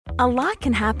A lot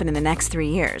can happen in the next 3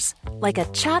 years. Like a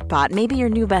chatbot may be your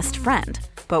new best friend.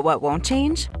 But what won't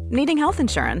change? Needing health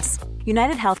insurance.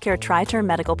 United Healthcare Tri-Term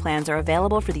Medical Plans are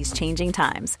available for these changing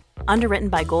times. Underwritten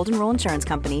by Golden Rule Insurance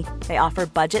Company, they offer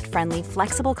budget-friendly,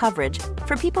 flexible coverage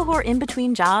for people who are in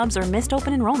between jobs or missed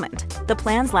open enrollment. The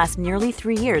plans last nearly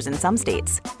 3 years in some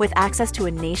states, with access to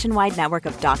a nationwide network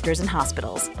of doctors and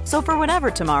hospitals. So for whatever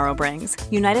tomorrow brings,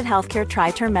 United Healthcare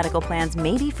Tri-Term Medical Plans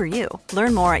may be for you.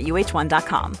 Learn more at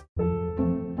uh1.com.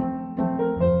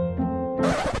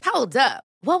 Hold up.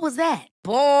 What was that?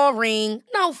 Boring.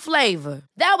 No flavor.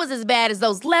 That was as bad as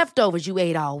those leftovers you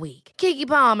ate all week. Keke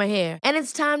Palmer here, and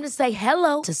it's time to say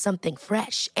hello to something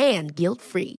fresh and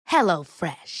guilt-free. Hello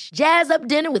Fresh. Jazz up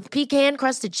dinner with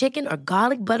pecan-crusted chicken or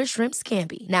garlic butter shrimp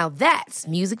scampi. Now that's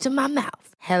music to my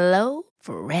mouth. Hello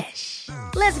Fresh.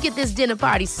 Let's get this dinner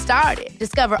party started.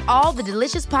 Discover all the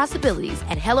delicious possibilities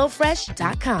at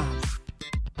hellofresh.com.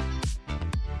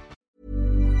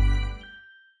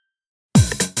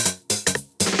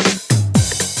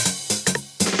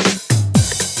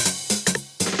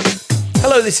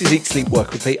 Hello, this is Eat, Sleep,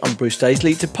 Work, Repeat. I'm Bruce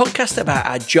Daisley. It's a podcast about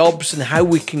our jobs and how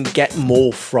we can get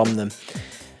more from them.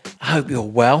 I hope you're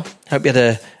well. Hope you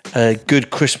had a good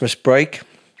Christmas break.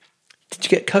 Did you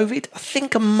get COVID? I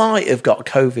think I might have got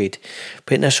COVID,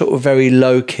 but in a sort of very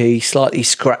low-key, slightly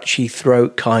scratchy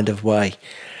throat kind of way.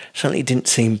 Certainly didn't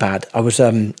seem bad. I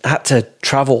had to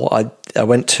travel. I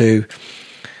went to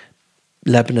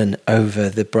Lebanon over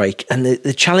the break, and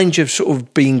the challenge of sort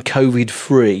of being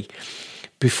COVID-free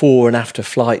before and after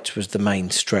flights was the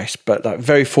main stress, but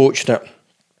very fortunate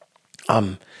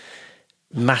I'm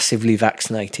massively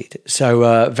vaccinated.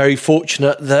 So very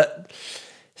fortunate that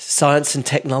science and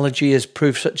technology has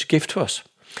proved such a gift to us.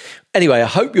 Anyway, I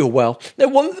hope you're well. Now,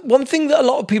 one thing that a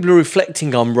lot of people are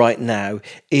reflecting on right now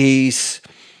is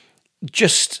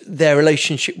just their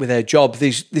relationship with their job.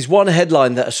 There's one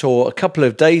headline that I saw a couple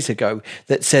of days ago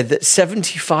that said that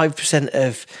 75%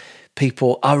 of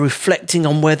people are reflecting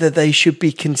on whether they should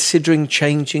be considering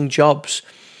changing jobs.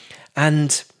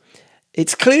 And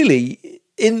it's clearly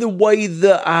in the way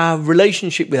that our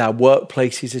relationship with our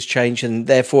workplaces has changed and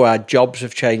therefore our jobs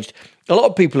have changed. A lot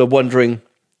of people are wondering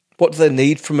what do they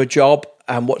need from a job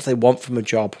and what do they want from a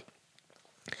job.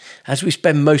 As we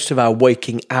spend most of our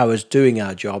waking hours doing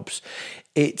our jobs,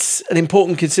 it's an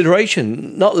important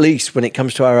consideration, not least when it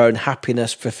comes to our own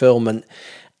happiness, fulfillment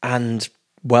and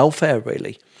welfare,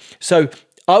 really. So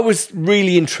I was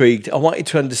really intrigued. I wanted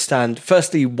to understand,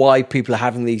 firstly, why people are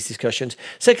having these discussions.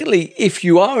 Secondly, if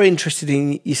you are interested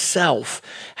in yourself,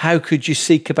 how could you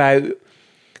seek about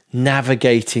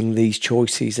navigating these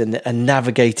choices and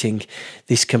navigating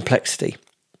this complexity?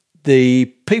 The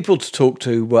people to talk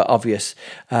to were obvious.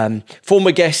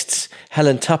 Former guests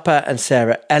Helen Tupper and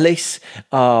Sarah Ellis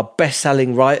are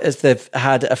best-selling writers. They've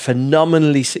had a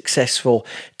phenomenally successful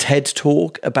TED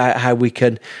Talk about how we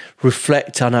can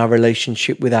reflect on our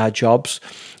relationship with our jobs.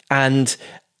 And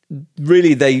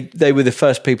really, they were the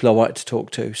first people I wanted to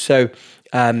talk to. So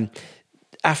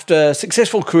after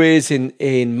successful careers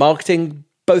in marketing,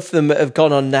 both of them have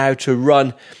gone on now to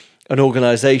run an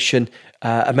organisation,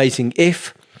 Amazing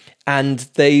If, and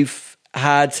they've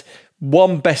had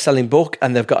one best-selling book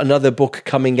and they've got another book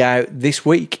coming out this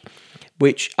week,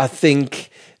 which I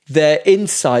think their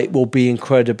insight will be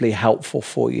incredibly helpful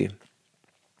for you.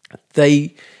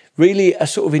 They really are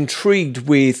sort of intrigued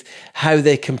with how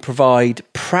they can provide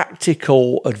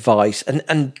practical advice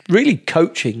and really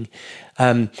coaching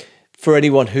for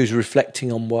anyone who's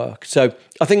reflecting on work. So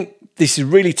I think this is a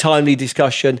really timely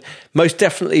discussion, most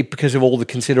definitely because of all the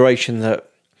consideration that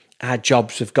our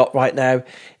jobs have got right now.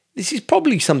 This is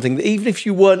probably something that even if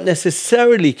you weren't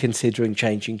necessarily considering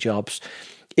changing jobs,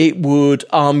 it would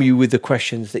arm you with the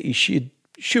questions that you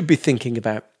should be thinking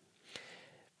about.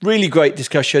 Really great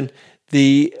discussion.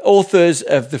 The authors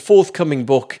of the forthcoming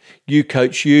book, You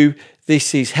Coach You.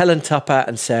 This is Helen Tupper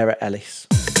and Sarah Ellis.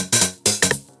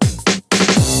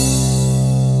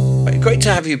 Great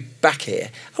to have you back here.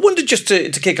 I wondered just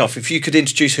to kick off, if you could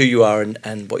introduce who you are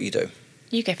and what you do.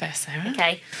 You go first, Sarah.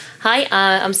 Okay. Hi,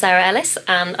 I'm Sarah Ellis,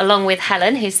 and along with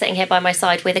Helen, who's sitting here by my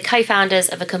side, we're the co-founders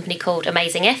of a company called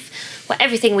Amazing If, where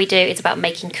everything we do is about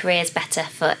making careers better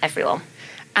for everyone.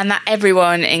 And that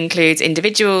everyone includes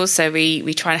individuals, so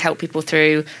we try and help people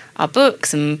through our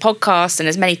books and podcasts and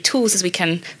as many tools as we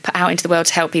can put out into the world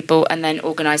to help people, and then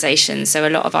organisations. So a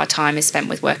lot of our time is spent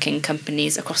with working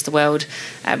companies across the world,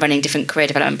 running different career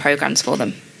development programmes for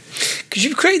them. Because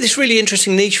you've created this really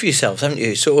interesting niche for yourselves, haven't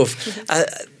you? Sort of,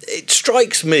 it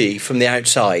strikes me from the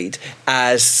outside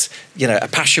as, a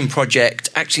passion project,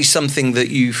 actually something that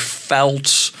you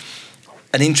felt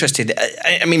an interest in.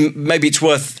 I mean, maybe it's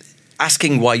worth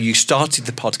asking why you started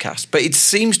the podcast, but it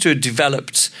seems to have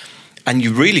developed, and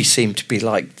you really seem to be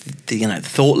like the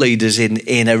thought leaders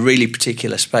in a really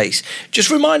particular space. Just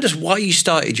remind us why you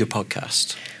started your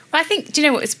podcast. I think, do you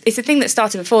know what, it's a thing that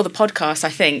started before the podcast, I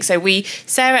think. So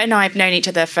Sarah and I have known each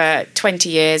other for 20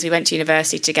 years. We went to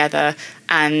university together,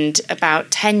 and about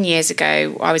 10 years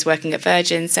ago, I was working at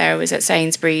Virgin, Sarah was at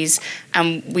Sainsbury's,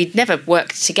 and we'd never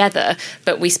worked together,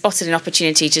 but we spotted an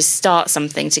opportunity to start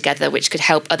something together which could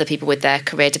help other people with their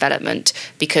career development,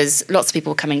 because lots of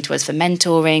people were coming to us for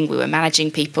mentoring, we were managing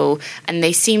people, and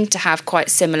they seemed to have quite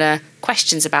similar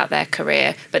questions about their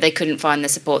career, but they couldn't find the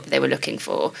support that they were looking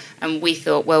for. And we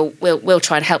thought, well, we'll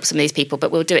try and help some of these people,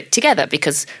 but we'll do it together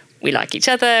because we like each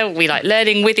other, we like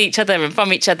learning with each other and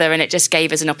from each other, and it just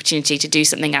gave us an opportunity to do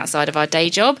something outside of our day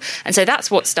job. And so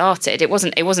that's what started. It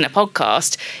wasn't a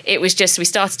podcast. It was just we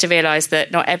started to realise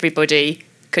that not everybody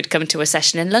could come to a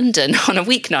session in London on a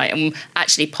weeknight, and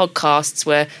actually podcasts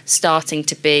were starting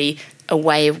to be a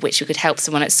way of which we could help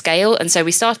someone at scale. And so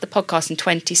we started the podcast in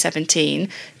 2017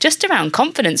 just around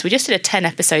confidence. We just did a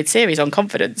 10-episode series on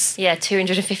confidence. Yeah,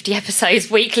 250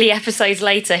 episodes, weekly episodes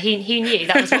later. Who knew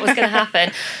that was what was going to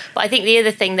happen? But I think the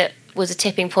other thing that was a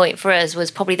tipping point for us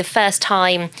was probably the first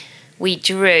time we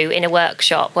drew in a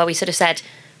workshop where we sort of said,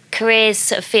 careers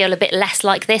sort of feel a bit less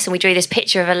like this, and we drew this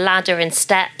picture of a ladder and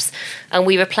steps, and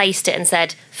we replaced it and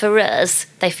said, for us,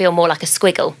 they feel more like a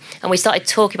squiggle. And we started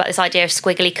talking about this idea of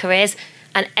squiggly careers,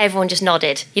 and everyone just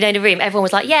nodded. You know, in the room, everyone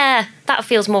was like, yeah, that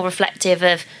feels more reflective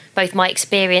of both my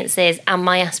experiences and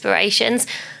my aspirations.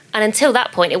 And until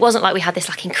that point, it wasn't like we had this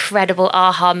like incredible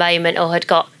aha moment or had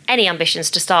got any ambitions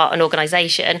to start an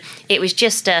organisation. It was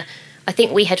just I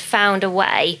think we had found a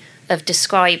way of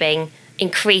describing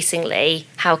increasingly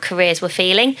how careers were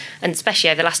feeling, and especially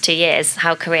over the last 2 years,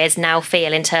 how careers now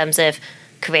feel in terms of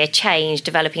career change,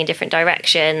 developing in different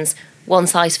directions, one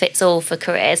size fits all for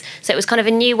careers. So it was kind of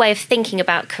a new way of thinking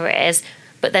about careers,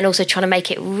 but then also trying to make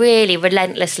it really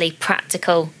relentlessly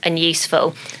practical and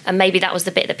useful. And maybe that was the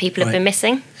bit that people have been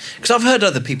missing. Because I've heard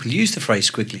other people use the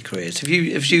phrase squiggly careers. Have you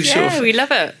Yeah, we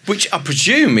love it. Which I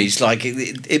presume is like,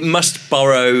 it must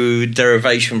borrow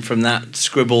derivation from that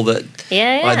scribble that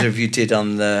either of you did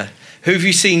on the... Who have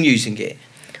you seen using it?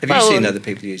 Have you seen other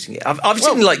people using it? I've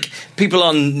seen like people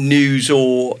on news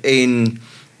or in,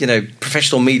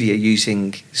 professional media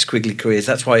using squiggly careers.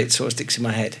 That's why it sort of sticks in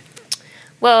my head.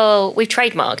 Well, we've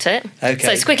trademarked it. Okay.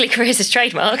 So Squiggly Careers is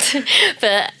trademarked.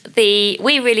 But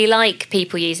we really like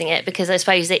people using it because I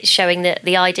suppose it's showing that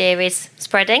the idea is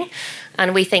spreading.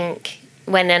 And we think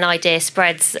when an idea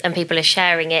spreads and people are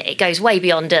sharing it, it goes way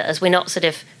beyond us. We're not sort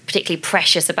of particularly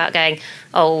precious about going,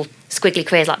 oh, Squiggly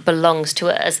Careers like belongs to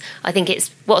us. I think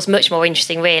it's what's much more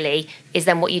interesting really is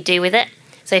then what you do with it.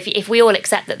 So if we all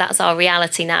accept that that's our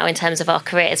reality now in terms of our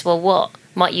careers, well, what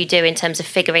might you do in terms of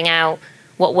figuring out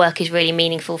what work is really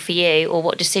meaningful for you or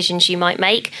what decisions you might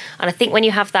make? And I think when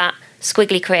you have that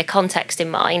squiggly career context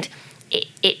in mind,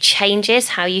 it changes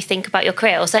how you think about your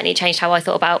career, or certainly it changed how I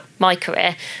thought about my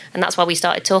career, and that's why we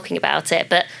started talking about it.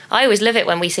 But I always love it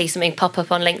when we see something pop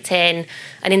up on LinkedIn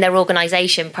and in their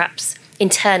organisation, perhaps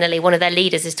internally one of their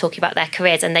leaders is talking about their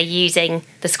careers and they're using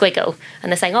the squiggle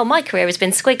and they're saying, oh, my career has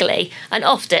been squiggly. And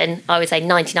often, I would say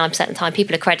 99% of the time,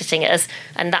 people are crediting us,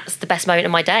 and that's the best moment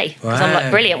of my day. Because I'm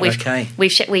like, brilliant,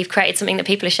 we've created something that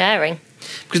people are sharing.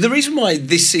 Because the reason why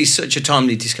this is such a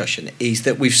timely discussion is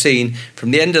that we've seen from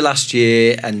the end of last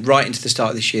year and right into the start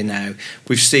of this year now,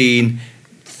 we've seen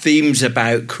themes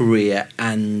about career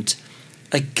and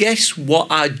I guess what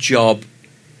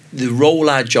the role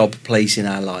our job plays in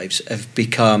our lives have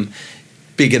become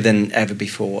bigger than ever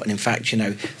before. And in fact,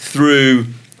 through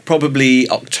probably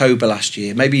October last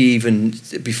year, maybe even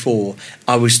before,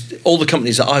 all the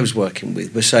companies that I was working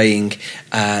with were saying,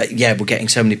 we're getting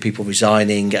so many people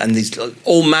resigning and these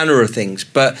all manner of things.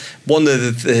 But one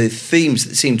of the themes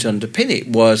that seemed to underpin it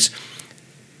was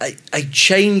a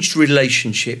changed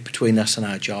relationship between us and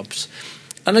our jobs.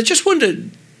 And I just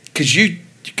wondered, because you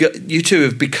two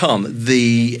have become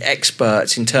the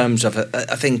experts in terms of,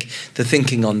 I think, the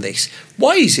thinking on this.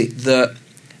 Why is it that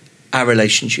our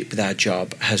relationship with our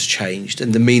job has changed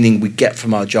and the meaning we get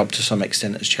from our job to some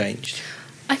extent has changed?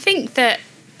 I think that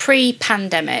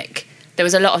pre-pandemic, there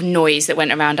was a lot of noise that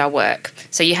went around our work.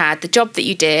 So you had the job that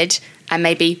you did and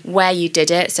maybe where you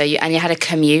did it. So you had a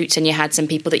commute and you had some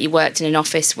people that you worked in an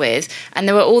office with. And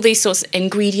there were all these sorts of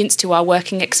ingredients to our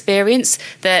working experience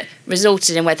that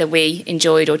resulted in whether we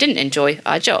enjoyed or didn't enjoy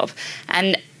our job.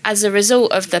 And as a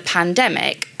result of the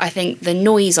pandemic, I think the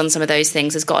noise on some of those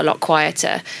things has got a lot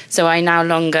quieter. So I no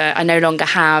longer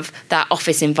have that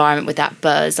office environment with that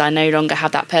buzz. I no longer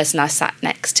have that person I sat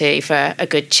next to for a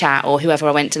good chat or whoever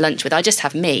I went to lunch with. I just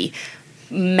have me,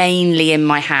 mainly in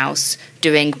my house,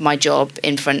 doing my job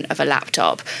in front of a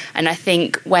laptop. And I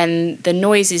think when the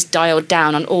noise is dialed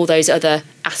down on all those other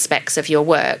aspects of your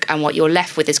work and what you're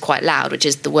left with is quite loud, which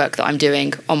is the work that I'm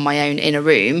doing on my own in a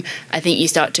room, I think you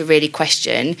start to really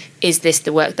question, is this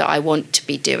the work that I want to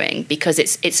be doing? Because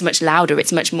it's much louder,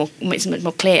 it's much more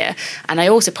clear. And I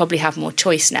also probably have more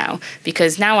choice now,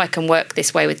 because now I can work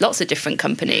this way with lots of different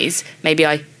companies. Maybe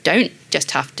I don't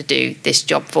just have to do this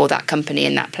job for that company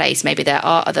in that place. Maybe there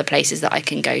are other places that I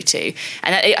can go to.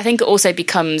 And I think it also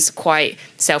becomes quite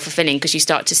self-fulfilling because you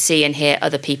start to see and hear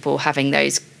other people having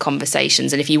those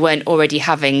conversations. And if you weren't already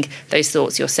having those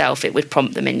thoughts yourself, it would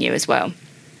prompt them in you as well.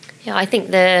 Yeah, I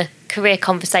think the career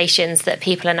conversations that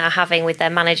people are now having with their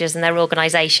managers and their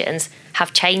organisations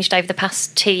have changed over the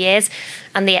past 2 years.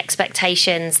 And the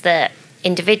expectations that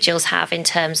individuals have in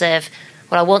terms of,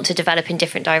 well, I want to develop in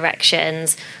different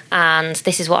directions and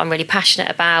this is what I'm really passionate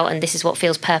about and this is what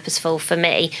feels purposeful for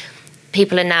me.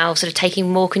 People are now sort of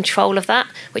taking more control of that,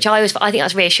 which I think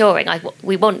that's reassuring.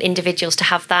 We want individuals to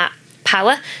have that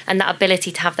power and that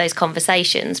ability to have those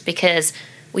conversations, because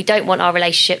we don't want our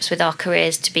relationships with our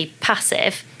careers to be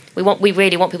passive. We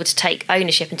really want people to take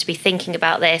ownership and to be thinking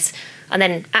about this and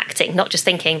then acting, not just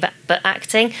thinking, but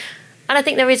acting. And I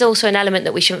think there is also an element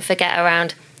that we shouldn't forget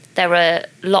around. There are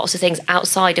lots of things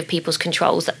outside of people's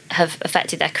controls that have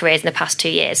affected their careers in the past 2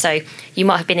 years. So you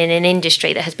might have been in an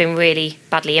industry that has been really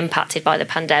badly impacted by the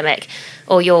pandemic,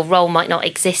 or your role might not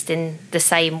exist in the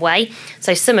same way.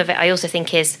 So some of it I also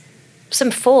think is some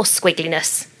forced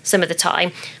squiggliness some of the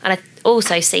time. And I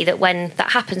also see that when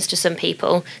that happens to some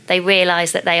people, they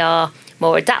realise that they are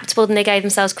more adaptable than they gave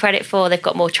themselves credit for. They've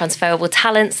got more transferable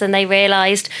talents than they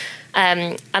realised.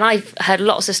 And I've heard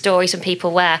lots of stories from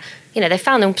people where, they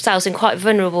found themselves in quite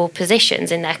vulnerable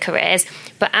positions in their careers,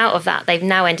 but out of that, they've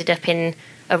now ended up in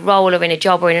a role or in a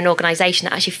job or in an organisation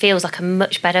that actually feels like a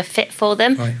much better fit for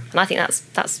them. Right. And I think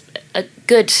that's a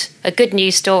good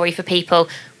news story for people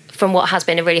from what has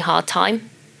been a really hard time.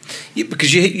 Yeah,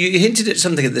 because you hinted at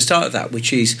something at the start of that,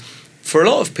 which is, for a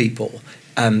lot of people,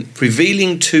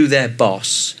 revealing to their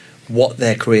boss what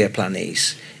their career plan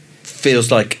is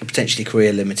feels like a potentially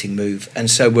career-limiting move. And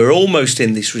so we're almost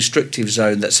in this restrictive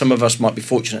zone that some of us might be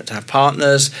fortunate to have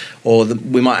partners, or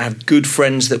we might have good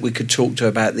friends that we could talk to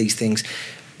about these things.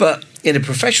 But in a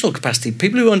professional capacity,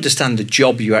 people who understand the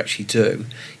job you actually do,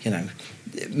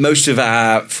 most of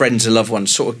our friends and loved ones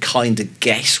sort of kind of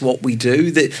guess what we do.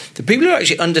 The people who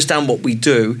actually understand what we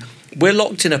do, we're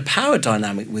locked in a power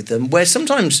dynamic with them where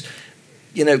sometimes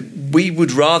we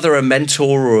would rather a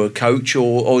mentor or a coach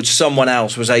or someone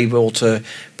else was able to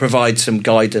provide some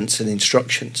guidance and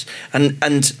instructions.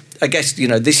 And I guess,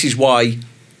 this is why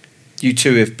you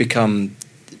two have become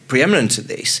preeminent at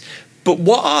this. But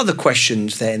what are the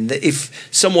questions then that if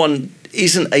someone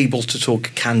isn't able to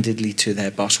talk candidly to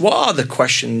their boss, what are the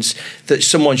questions that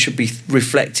someone should be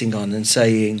reflecting on and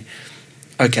saying,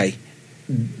 okay,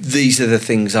 these are the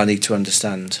things I need to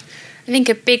understand? I think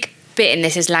a big bit in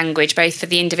this is language, both for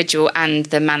the individual and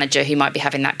the manager who might be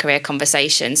having that career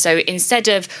conversation. So instead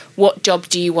of what job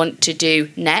do you want to do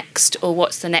next, or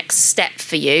what's the next step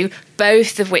for you,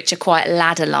 both of which are quite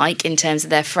ladder-like in terms of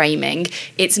their framing,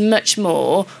 it's much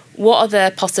more, what are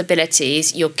the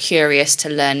possibilities you're curious to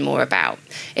learn more about?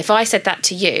 If I said that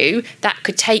to you, that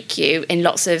could take you in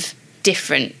lots of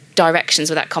different directions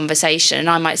with that conversation, and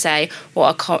I might say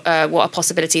what are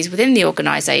possibilities within the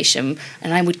organisation,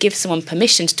 and I would give someone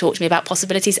permission to talk to me about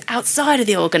possibilities outside of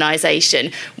the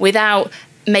organisation without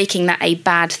making that a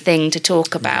bad thing to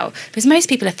talk about, because most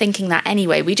people are thinking that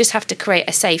anyway. We just have to create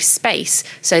a safe space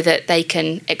so that they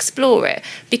can explore it,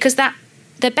 because that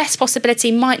the best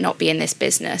possibility might not be in this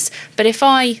business, but if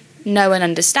I know and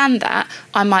understand that,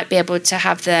 I might be able to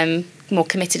have them more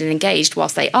committed and engaged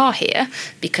whilst they are here,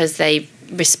 because they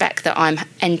respect that I'm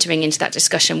entering into that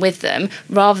discussion with them,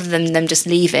 rather than them just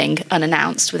leaving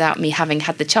unannounced without me having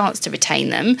had the chance to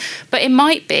retain them. But it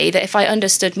might be that if I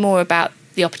understood more about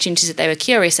the opportunities that they were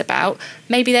curious about,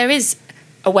 maybe there is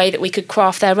a way that we could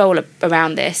craft their role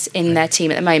around this in their team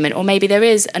at the moment, or maybe there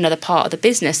is another part of the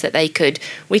business that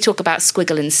we talk about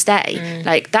squiggle and stay.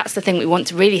 Like, that's the thing we want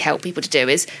to really help people to do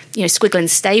is, squiggle and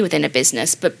stay within a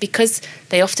business. But because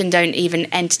they often don't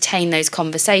even entertain those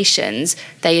conversations,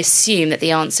 they assume that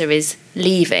the answer is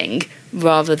leaving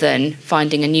rather than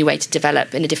finding a new way to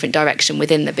develop in a different direction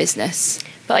within the business.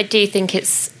 But I do think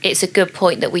it's a good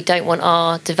point that we don't want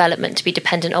our development to be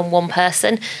dependent on one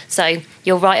person. So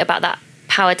you're right about that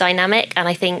power dynamic, and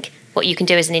I think what you can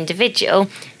do as an individual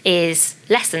is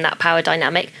lessen that power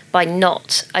dynamic by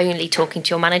not only talking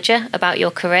to your manager about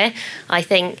your career. I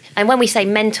think, and when we say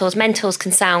mentors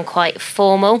can sound quite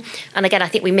formal, and again I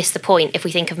think we miss the point if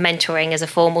we think of mentoring as a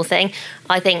formal thing.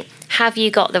 I think, have you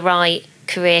got the right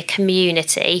career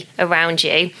community around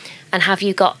you, and have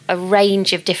you got a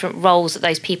range of different roles that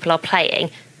those people are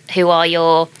playing, who are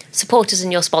your supporters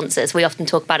and your sponsors? We often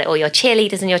talk about it, or your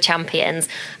cheerleaders and your champions.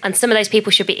 And some of those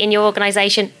people should be in your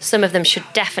organisation. Some of them should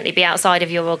definitely be outside of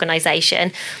your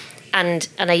organisation. And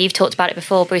I know you've talked about it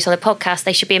before, Bruce, on the podcast.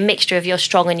 They should be a mixture of your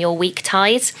strong and your weak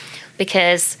ties,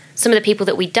 because some of the people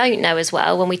that we don't know as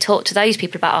well, when we talk to those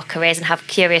people about our careers and have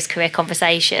curious career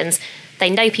conversations, they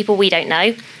know people we don't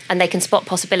know, and they can spot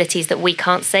possibilities that we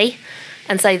can't see.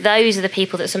 And so those are the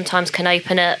people that sometimes can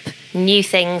open up new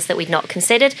things that we'd not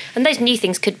considered. And those new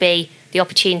things could be the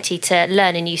opportunity to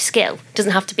learn a new skill. It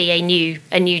doesn't have to be a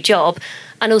new job.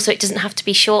 And also it doesn't have to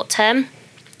be short term.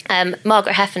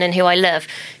 Margaret Heffernan, who I love,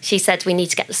 she said we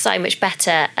need to get so much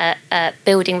better at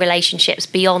building relationships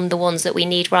beyond the ones that we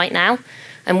need right now.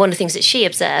 And one of the things that she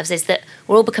observes is that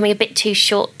we're all becoming a bit too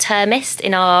short-termist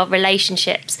in our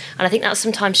relationships. And I think that's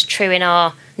sometimes true in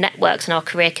our networks and our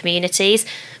career communities.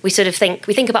 We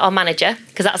think about our manager,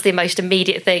 because that's the most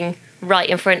immediate thing right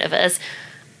in front of us.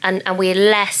 And we're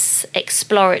less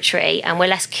exploratory and we're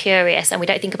less curious, and we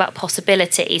don't think about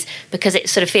possibilities because it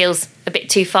sort of feels a bit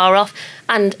too far off.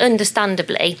 And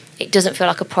understandably, it doesn't feel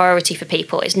like a priority for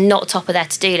people. It's not top of their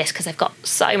to-do list because they've got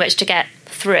so much to get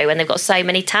through and they've got so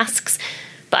many tasks.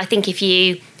 But I think if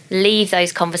you leave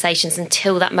those conversations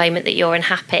until that moment that you're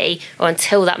unhappy, or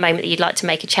until that moment that you'd like to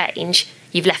make a change,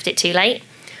 you've left it too late.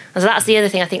 And so that's the other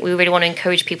thing I think we really want to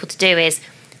encourage people to do, is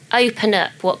open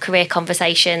up what career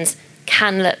conversations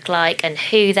can look like and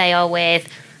who they are with,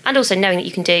 and also knowing that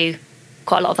you can do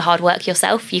quite a lot of the hard work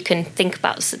yourself. You can think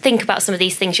about some of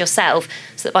these things yourself,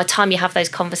 so that by the time you have those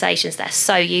conversations, they're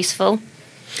so useful.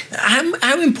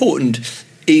 How important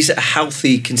is a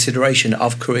healthy consideration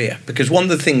of career? Because one of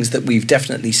the things that we've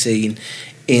definitely seen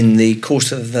in the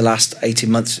course of the last 18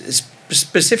 months,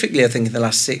 specifically I think in the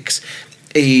last 6,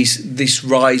 is this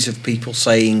rise of people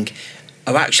saying,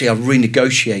 oh, actually I've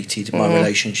renegotiated my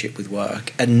relationship with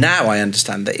work, and now I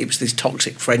understand that it was this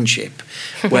toxic friendship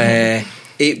where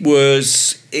it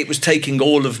was taking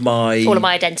all of my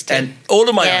identity, and all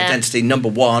of my identity, number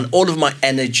one, all of my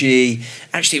energy.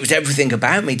 Actually, it was everything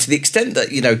about me, to the extent that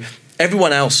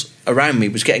everyone else around me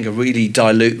was getting a really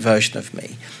dilute version of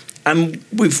me. And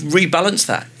we've rebalanced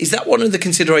that. Is that one of the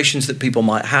considerations that people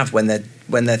might have when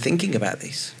they're thinking about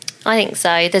this? I think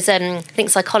so. There's I think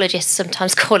psychologists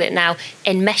sometimes call it now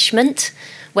enmeshment,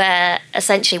 where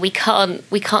essentially we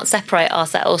can't separate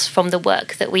ourselves from the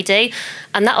work that we do.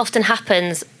 And that often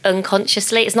happens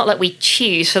unconsciously. It's not like we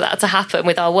choose for that to happen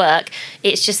with our work.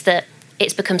 It's just that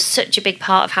it's become such a big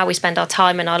part of how we spend our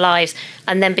time and our lives.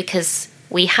 And then because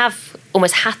we have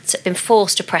almost been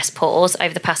forced to press pause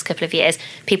over the past couple of years,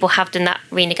 people have done that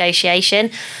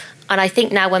renegotiation. And I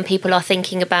think now when people are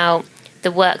thinking about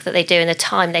the work that they do and the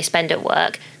time they spend at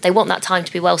work, they want that time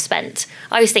to be well spent.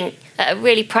 I always think at a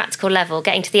really practical level,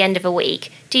 getting to the end of a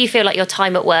week, do you feel like your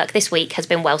time at work this week has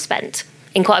been well spent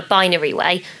in quite a binary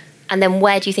way? And then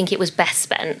where do you think it was best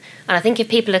spent? And I think if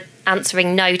people are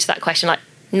answering no to that question, like,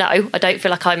 no, I don't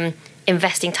feel like I'm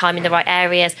investing time in the right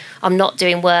areas, I'm not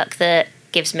doing work that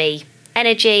gives me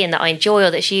energy and that I enjoy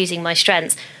or that's using my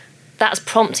strengths, that's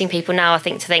prompting people now, I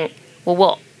think, to think,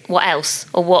 well, what else,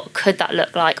 or what could that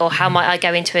look like, or how might I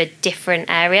go into a different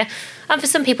area? And for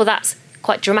some people that's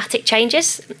quite dramatic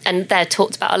changes, and they're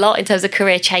talked about a lot in terms of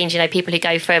career change. People who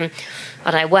go from,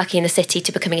 I don't know, working in the city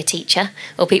to becoming a teacher,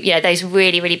 or people, those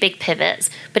really, really big pivots.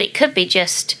 But it could be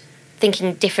just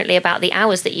thinking differently about the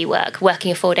hours that you work,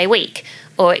 working a 4-day week,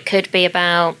 or it could be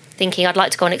about thinking I'd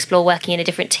like to go and explore working in a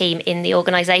different team in the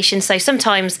organisation. So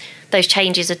sometimes those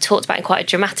changes are talked about in quite a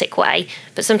dramatic way,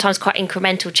 but sometimes quite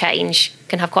incremental change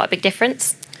can have quite a big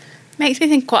difference. Makes me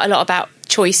think quite a lot about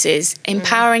choices,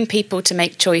 empowering people to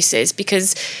make choices,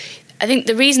 because I think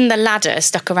the reason the ladder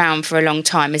stuck around for a long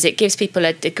time is it gives people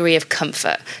a degree of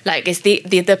comfort. Like, it's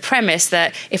the premise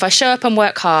that if I show up and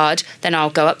work hard, then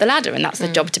I'll go up the ladder and that's the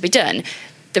job to be done.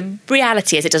 the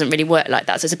reality is it doesn't really work like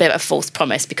that. So it's a bit of a false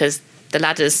promise, because the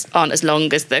ladders aren't as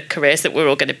long as the careers that we're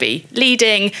all going to be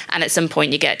leading, and at some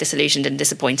point you get disillusioned and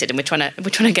disappointed, and we're trying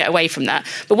to get away from that.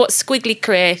 But what squiggly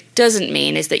career doesn't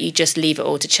mean is that you just leave it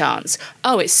all to chance.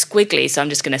 Oh, it's squiggly, so I'm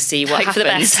just going to see what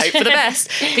happens. Hope for the best,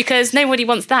 because nobody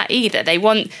wants that either. They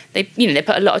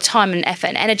put a lot of time and effort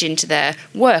and energy into their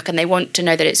work, and they want to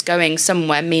know that it's going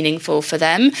somewhere meaningful for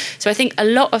them. So I think a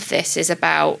lot of this is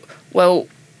about, well,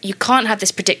 you can't have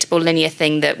this predictable linear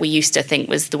thing that we used to think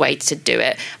was the way to do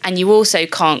it. And you also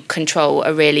can't control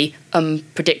a really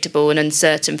unpredictable and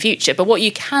uncertain future. But what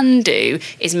you can do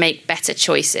is make better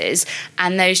choices.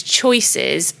 And those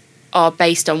choices are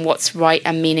based on what's right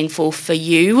and meaningful for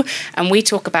you. And we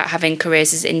talk about having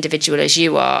careers as individual as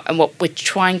you are. And what we're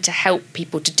trying to help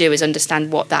people to do is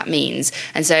understand what that means.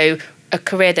 And so a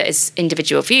career that is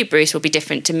individual for you, Bruce, will be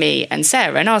different to me and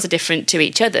Sarah, and ours are different to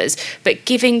each other's. But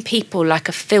giving people like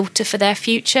a filter for their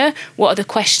future, what are the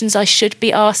questions I should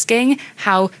be asking?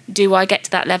 How do I get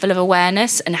to that level of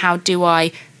awareness? And how do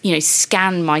I,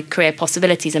 scan my career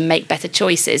possibilities and make better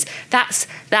choices? That's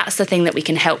the thing that we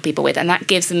can help people with, and that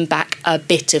gives them back a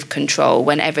bit of control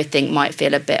when everything might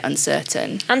feel a bit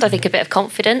uncertain. And I think a bit of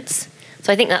confidence.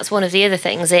 So I think that's one of the other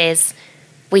things is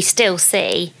we still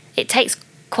see it takes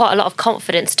quite a lot of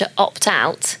confidence to opt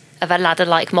out of a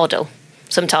ladder-like model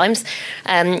sometimes,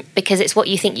 because it's what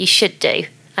you think you should do.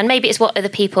 And maybe it's what other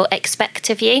people expect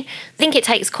of you. I think it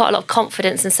takes quite a lot of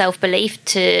confidence and self-belief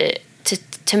to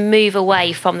move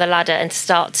away from the ladder and to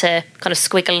start to kind of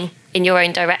squiggle in your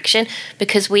own direction,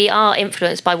 because we are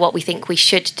influenced by what we think we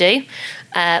should do,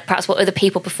 perhaps what other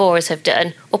people before us have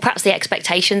done, or perhaps the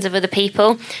expectations of other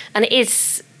people. And it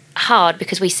is hard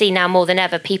because we see now more than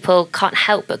ever people can't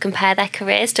help but compare their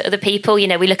careers to other people. We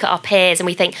look at our peers and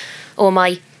we think, oh, am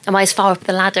I as far up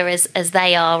the ladder as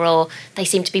they are, or they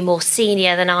seem to be more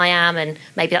senior than I am, and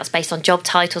maybe that's based on job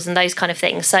titles and those kind of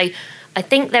things. So I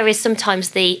think there is sometimes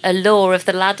the allure of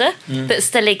the ladder that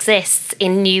still exists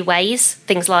in new ways,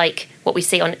 things like what we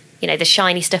see on the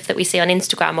shiny stuff that we see on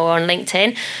Instagram or on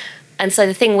LinkedIn. And so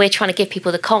the thing we're trying to give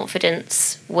people the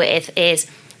confidence with is,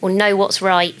 well, know what's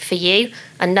right for you,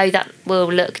 and know that will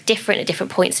look different at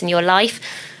different points in your life.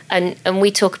 And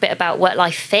we talk a bit about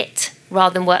work-life fit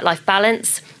rather than work-life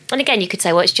balance. And again, you could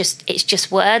say, well, it's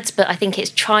just words, but I think it's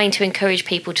trying to encourage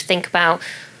people to think about,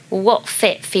 well, what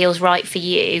fit feels right for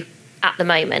you at the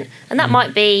moment. And that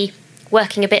might be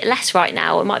working a bit less right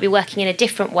now, or it might be working in a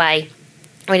different way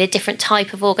or in a different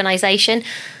type of organisation.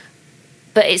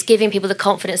 But it's giving people the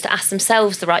confidence to ask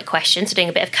themselves the right questions, so doing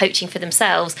a bit of coaching for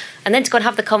themselves, and then to go and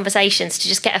have the conversations to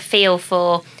just get a feel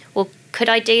for, well, could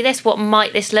I do this? What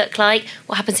might this look like?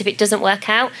 What happens if it doesn't work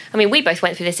out? I mean, we both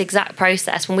went through this exact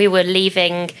process when we were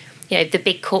leaving, the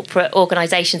big corporate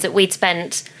organisations that we'd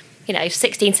spent,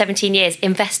 16, 17 years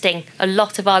investing a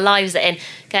lot of our lives in,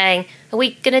 going, are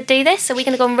we going to do this? Are we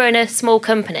going to go and run a small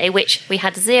company, which we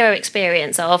had zero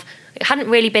experience of? It hadn't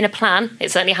really been a plan.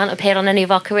 It certainly hadn't appeared on any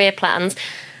of our career plans.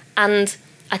 And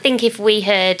I think if we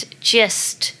had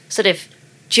just sort of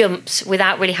jumped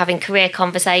without really having career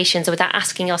conversations, or without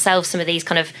asking ourselves some of these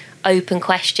kind of open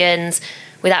questions,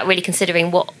 without really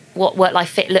considering what work-life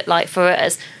fit looked like for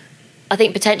us, I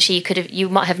think potentially you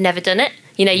might have never done it.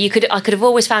 I could have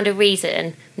always found a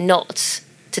reason not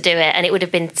to do it, and it would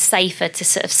have been safer to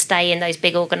sort of stay in those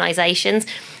big organisations.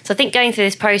 So I think going through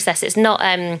this process, it's not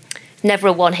never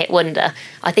a one-hit wonder.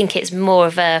 I think it's more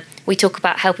of we talk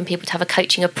about helping people to have a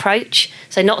coaching approach.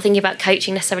 So not thinking about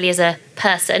coaching necessarily as a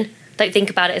person. Don't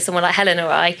think about it as someone like Helen or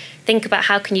I. Think about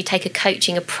how can you take a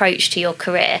coaching approach to your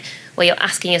career, where you're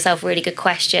asking yourself really good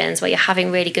questions, where you're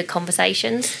having really good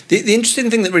conversations. The interesting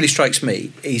thing that really strikes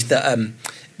me is that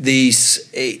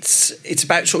it's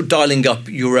about sort of dialing up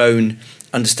your own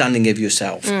understanding of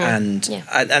yourself and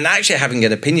actually having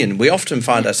an opinion. We often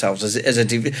find ourselves as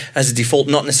a default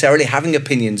not necessarily having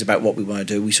opinions about what we want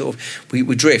to do.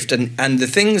 We drift, and the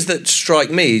things that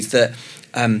strike me is that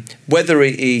whether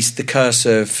it is the curse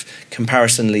of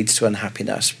comparison leads to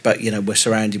unhappiness, but we're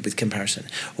surrounded with comparison,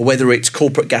 or whether it's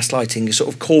corporate gaslighting, a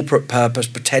sort of corporate purpose,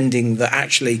 pretending that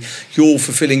actually you're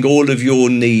fulfilling all of your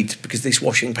needs because this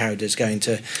washing powder is going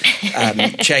to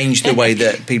change the way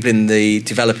that people in the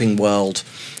developing world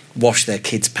wash their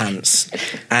kids' pants,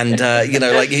 and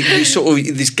you sort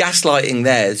of this gaslighting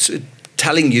there,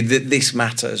 telling you that this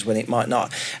matters when it might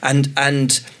not,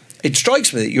 and it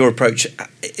strikes me that your approach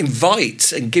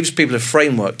invites and gives people a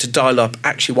framework to dial up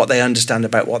actually what they understand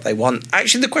about what they want,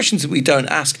 actually the questions that we don't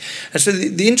ask. And so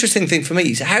the interesting thing for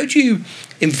me is, how do you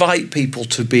invite people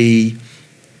to be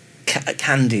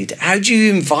candid? How do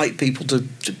you invite people to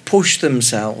push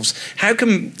themselves? How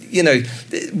can,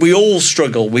 we all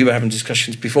struggle. We were having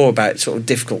discussions before about sort of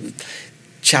difficult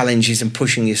challenges and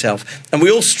pushing yourself, and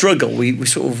we all struggle.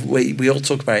 We all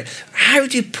talk about it. How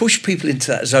do you push people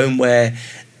into that zone where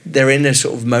they're in a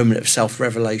sort of moment of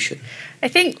self-revelation? I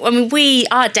think,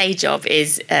 our day job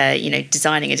is,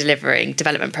 designing and delivering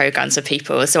development programs for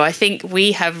people. So I think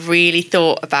we have really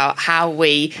thought about how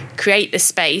we create the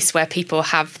space where people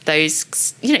have those,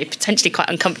 potentially quite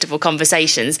uncomfortable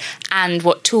conversations, and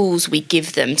what tools we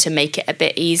give them to make it a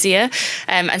bit easier.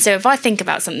 And so if I think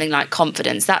about something like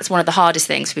confidence, that's one of the hardest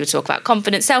things for people to talk about.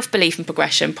 Confidence, self-belief and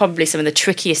progression, probably some of the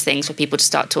trickiest things for people to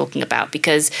start talking about,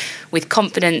 because with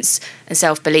confidence and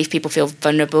self-belief, people feel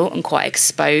vulnerable and quite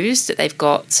exposed, that they've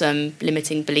got some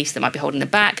limiting beliefs that might be holding them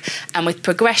back. And with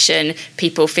progression,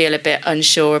 people feel a bit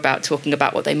unsure about talking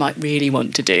about what they might really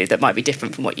want to do that might be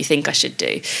different from what you think I should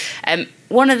do.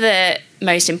 One of the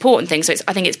most important things,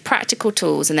 I think it's practical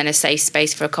tools and then a safe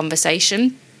space for a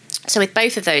conversation. So with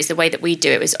both of those, the way that we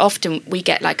do it is often we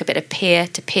get like a bit of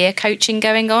peer-to-peer coaching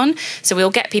going on. So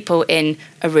we'll get people in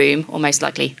a room, or most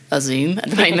likely a Zoom at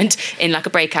the moment, in like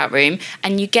a breakout room,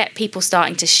 and you get people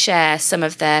starting to share some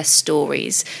of their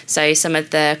stories. So some of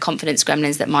the confidence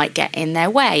gremlins that might get in their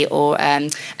way, or a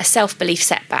self-belief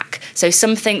setback. So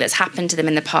something that's happened to them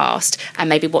in the past and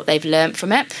maybe what they've learned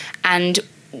from it. And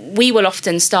we will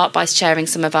often start by sharing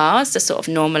some of ours to sort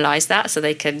of normalise that, so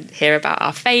they can hear about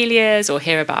our failures or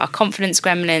hear about our confidence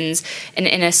gremlins. And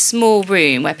in a small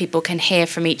room where people can hear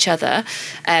from each other,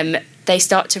 they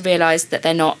start to realise that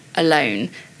they're not alone.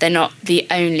 They're not the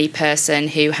only person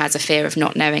who has a fear of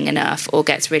not knowing enough, or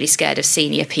gets really scared of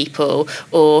senior people,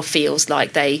 or feels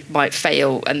like they might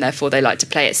fail and therefore they like to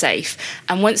play it safe.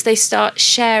 And once they start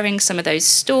sharing some of those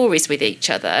stories with each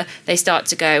other, they start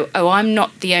to go, oh, I'm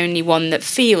not the only one that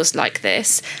feels like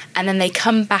this. And then they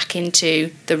come back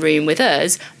into the room with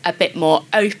us a bit more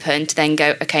open to then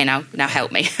go, okay, now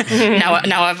help me. now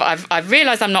I've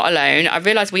realised I'm not alone. I've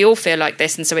realised we all feel like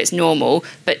this, and so it's normal,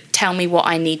 but tell me what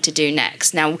I need to do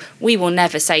next. Now, we will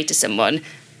never say to someone,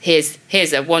 here's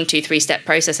a 1, 2, 3 step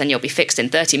process and you'll be fixed in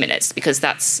 30 minutes, because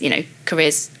that's,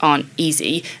 careers aren't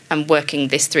easy and working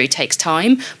this through takes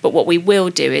time. But what we will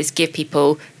do is give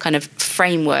people kind of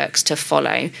frameworks to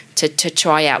follow, to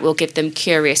try out. We'll give them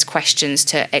curious questions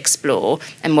to explore,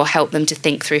 and we'll help them to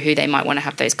think through who they might want to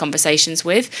have those conversations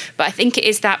with. But I think it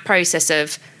is that process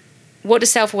of, what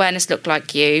does self-awareness look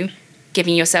like you?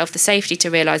 Giving yourself the safety to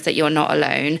realise that you're not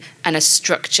alone, and a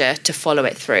structure to follow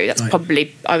it through. That's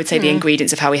probably, I would say, the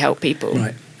ingredients of how we help people.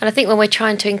 Right. And I think when we're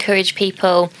trying to encourage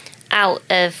people out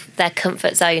of their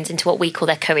comfort zones into what we call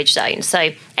their courage zone,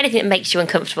 so anything that makes you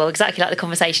uncomfortable, exactly like the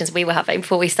conversations we were having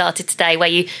before we started today, where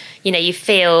you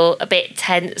feel a bit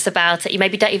tense about it, you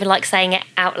maybe don't even like saying it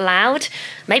out loud,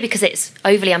 maybe because it's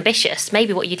overly ambitious,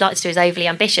 maybe what you'd like to do is overly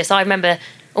ambitious. I remember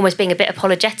almost being a bit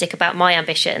apologetic about my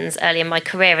ambitions early in my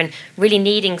career, and really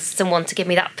needing someone to give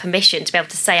me that permission to be able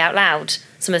to say out loud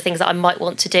some of the things that I might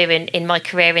want to do in my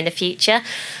career in the future.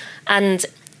 And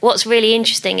what's really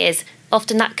interesting is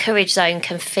often that courage zone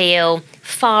can feel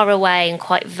far away and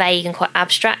quite vague and quite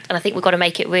abstract, and I think we've got to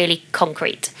make it really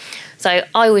concrete. So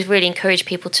I always really encourage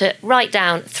people to write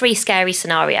down 3 scary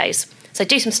scenarios. So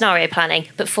do some scenario planning,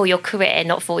 but for your career,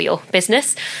 not for your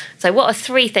business. So what are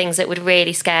 3 things that would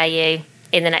really scare you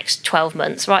in the next 12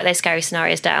 months? Write those scary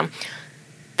scenarios down.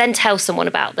 Then tell someone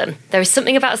about them. There is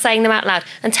something about saying them out loud,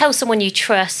 and tell someone you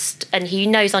trust and who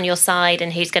knows on your side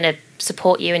and who's going to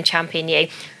support you and champion you.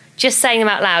 Just saying them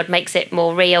out loud makes it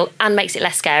more real and makes it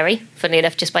less scary, funnily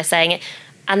enough, just by saying it.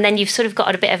 And then you've sort of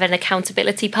got a bit of an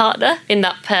accountability partner in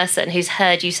that person who's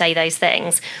heard you say those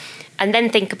things. And then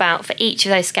think about, for each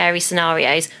of those scary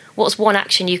scenarios, what's one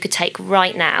action you could take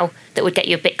right now that would get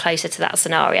you a bit closer to that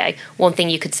scenario? One thing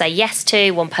you could say yes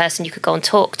to, one person you could go and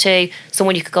talk to,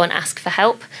 someone you could go and ask for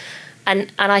help.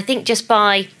 And I think just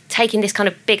by taking this kind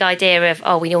of big idea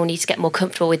of, we all need to get more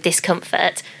comfortable with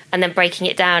discomfort, and then breaking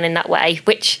it down in that way,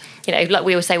 which, like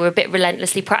we always say, we're a bit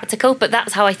relentlessly practical, but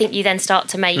that's how I think you then start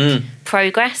to make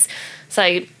progress.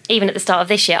 So even at the start of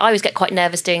this year, I always get quite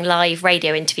nervous doing live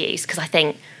radio interviews, because I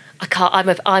think,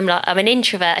 I'm an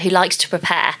introvert who likes to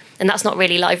prepare, and that's not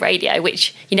really live radio,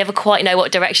 which you never quite know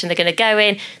what direction they're going to go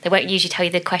in. They won't usually tell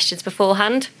you the questions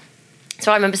beforehand.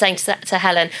 So I remember saying to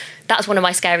Helen, that's one of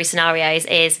my scary scenarios,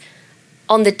 is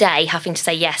on the day having to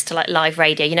say yes to like live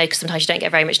radio, because sometimes you don't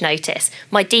get very much notice.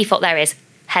 My default there is,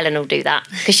 Helen will do that,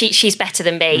 because she's better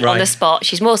than me on the spot.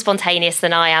 She's more spontaneous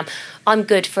than I am. I'm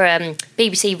good for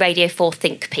BBC Radio 4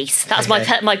 think piece. That's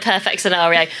my perfect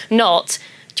scenario. Not,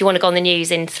 do you want to go on the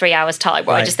news in 3 hours' time,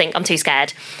 where I just think I'm too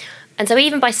scared. And so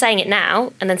even by saying it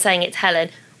now and then saying it to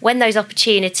Helen, when those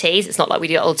opportunities, it's not like we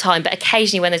do it all the time, but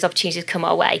occasionally when those opportunities come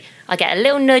our way, I get a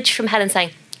little nudge from Helen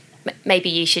saying, maybe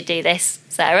you should do this,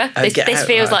 Sarah. This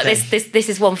feels like this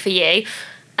is one for you.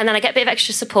 And then I get a bit of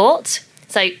extra support.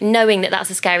 So knowing that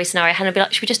that's a scary scenario, Helen will be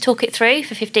like, should we just talk it through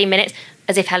for 15 minutes?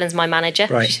 As if Helen's my manager.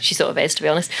 Right. She sort of is, to be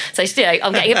honest. So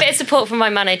I'm getting a bit of support from my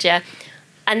manager.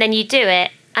 And then you do it.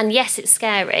 And yes, it's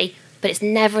scary, but it's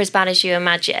never as bad as you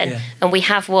imagine. Yeah. And we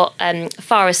have what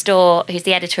Farah Storr, who's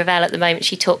the editor of Elle at the moment,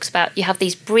 she talks about, you have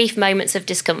these brief moments of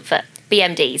discomfort,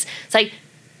 BMDs. So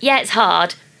yeah, it's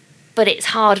hard, but it's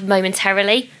hard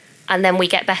momentarily. And then we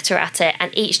get better at it.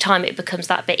 And each time it becomes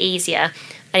that bit easier.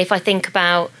 And if I think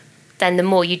about then the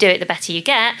more you do it, the better you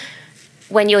get.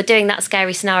 When you're doing that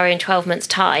scary scenario in 12 months'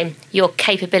 time, your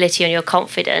capability and your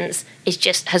confidence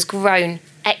has grown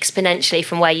exponentially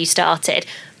from where you started.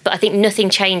 But I think nothing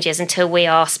changes until we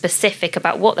are specific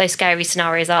about what those scary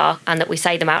scenarios are and that we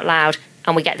say them out loud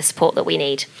and we get the support that we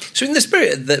need. So in the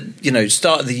spirit that,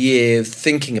 start of the year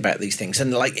thinking about these things,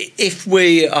 and like if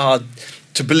we are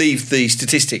to believe the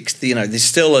statistics, there's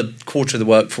still a quarter of the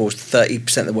workforce,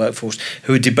 30% of the workforce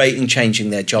who are debating changing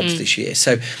their jobs this year.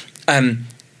 So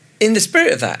in the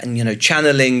spirit of that and,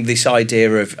 channeling this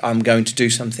idea of I'm going to do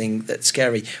something that's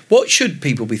scary, what should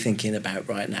people be thinking about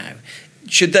right now?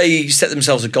 Should they set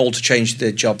themselves a goal to change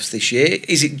their jobs this year?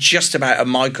 Is it just about a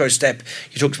micro step?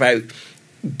 You talked about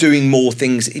doing more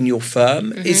things in your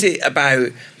firm. Mm-hmm. Is it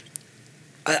about...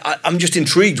 I'm just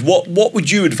intrigued. What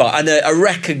would you advise? And I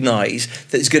recognise that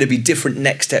there's going to be different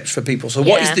next steps for people. So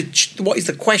what is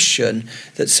the question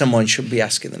that someone should be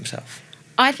asking themselves?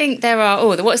 I think there are...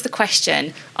 what is the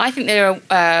question? I think there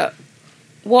are...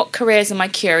 what careers am I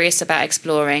curious about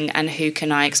exploring and who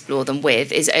can I explore them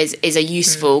with is a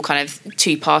useful kind of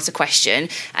two-parter question.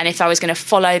 And if I was going to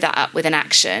follow that up with an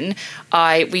action,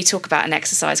 we talk about an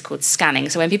exercise called scanning.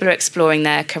 So when people are exploring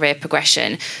their career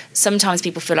progression, sometimes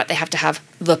people feel like they have to have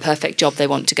the perfect job they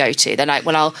want to go to. They're like,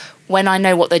 when I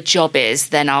know what the job is,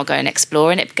 then I'll go and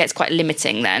explore, and it gets quite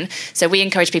limiting then. So we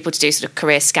encourage people to do sort of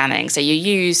career scanning. So you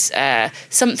use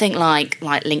something like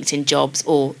LinkedIn Jobs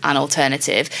or an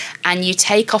alternative, and you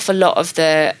take off a lot of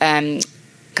the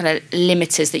kind of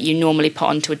limiters that you normally put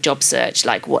onto a job search,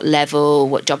 like what level,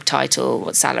 what job title,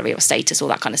 what salary or status, all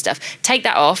that kind of stuff. Take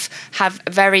that off, have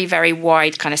a very, very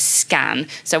wide kind of scan.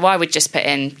 So I would just put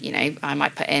in, I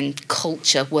might put in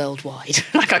culture worldwide,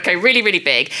 like okay, really, really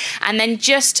big. And then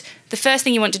just the first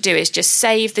thing you want to do is just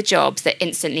save the jobs that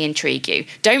instantly intrigue you.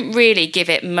 Don't really give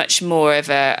it much more of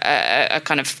a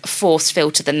kind of force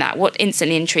filter than that. What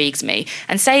instantly intrigues me,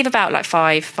 and save about like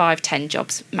 10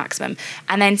 jobs maximum,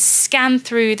 and then scan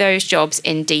through those jobs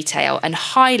in detail and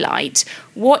highlight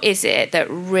what is it that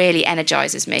really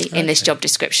energizes me in this job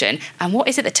description and what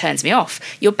is it that turns me off.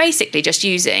 You're basically just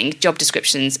using job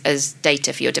descriptions as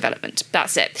data for your development.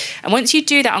 That's it. And once you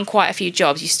do that on quite a few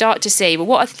jobs, you start to see, well,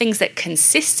 what are the things that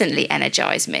consistently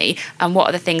energize me and what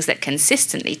are the things that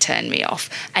consistently turn me off?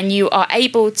 And you are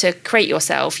able to create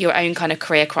yourself your own kind of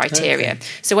career criteria. Okay.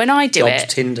 So when I do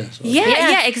Jobs Tinder.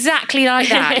 Yeah, exactly like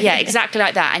that. Yeah, exactly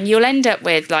like that. And you'll end up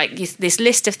with like this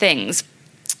list of things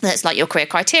that's like your career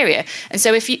criteria. And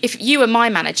so if you were my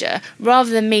manager, rather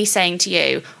than me saying to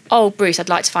you, oh, Bruce, I'd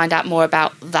like to find out more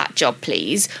about that job,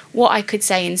 please, what I could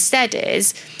say instead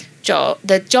is,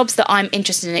 the jobs that I'm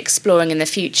interested in exploring in the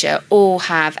future all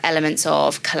have elements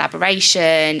of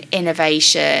collaboration,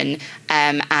 innovation,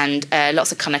 and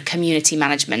lots of kind of community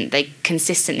management. They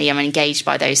consistently are engaged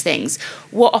by those things.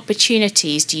 What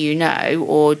opportunities do you know,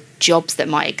 or jobs that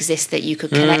might exist that you could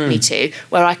connect me to,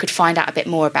 where I could find out a bit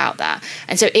more about that?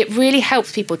 And so it really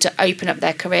helps people to open up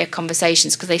their career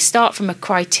conversations, because they start from a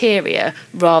criteria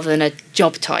rather than a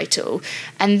job title.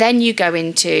 And then you go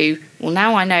into, well,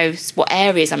 now I know what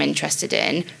areas I'm interested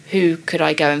in, who could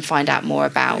I go and find out more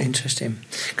about? Interesting.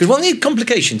 Because one of the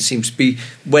complications seems to be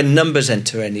when numbers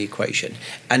enter any equation.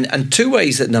 And two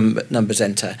ways that numbers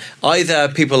enter. Either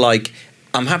people like,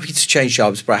 I'm happy to change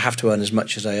jobs, but I have to earn as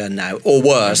much as I earn now. Or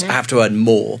worse, I have to earn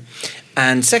more.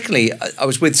 And secondly, I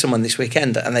was with someone this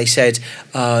weekend and they said,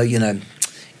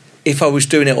 if I was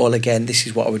doing it all again, this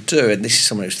is what I would do. And this is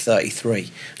someone who's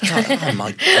 33. I was like, oh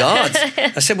my God.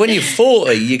 I said, when you're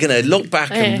 40, you're going to look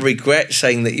back and regret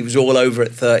saying that he was all over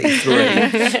at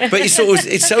 33. But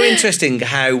it's so interesting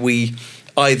how we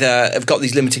either have got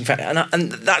these limiting factors.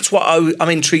 And that's what I'm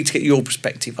intrigued to get your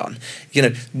perspective on.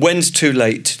 When's too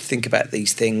late to think about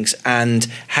these things, and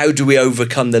how do we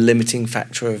overcome the limiting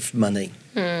factor of money?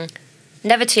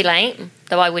 Never too late,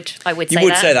 though I would say that. You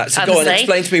would say that, so go on,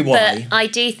 explain to me why. But I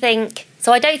do think,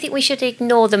 so I don't think we should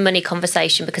ignore the money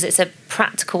conversation, because it's a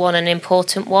practical one and an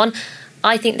important one.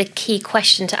 I think the key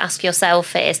question to ask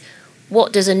yourself is,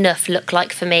 what does enough look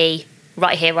like for me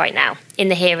right here, right now, in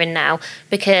the here and now?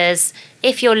 Because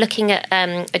if you're looking at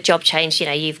a job change,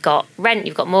 you've got rent,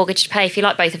 you've got mortgage to pay. If you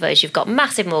like both of those, you've got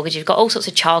massive mortgage, you've got all sorts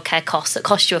of childcare costs that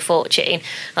cost you a fortune.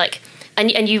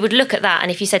 And you would look at that,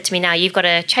 and if you said to me now, you've got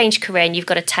to change career and you've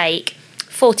got to take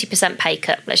 40% pay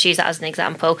cut, let's use that as an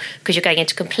example, because you're going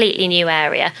into a completely new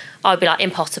area, I would be like,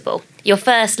 impossible. Your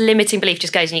first limiting belief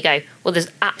just goes and you go, well, there's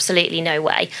absolutely no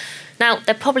way. Now,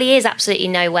 there probably is absolutely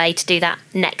no way to do that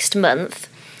next month.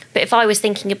 But if I was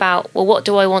thinking about, well, what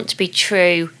do I want to be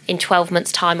true in 12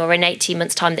 months' time or in 18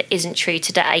 months' time that isn't true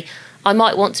today, I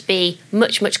might want to be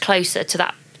much, much closer to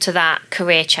that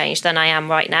career change than I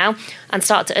am right now, and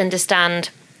start to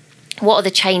understand what are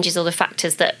the changes or the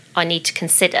factors that I need to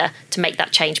consider to make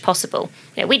that change possible.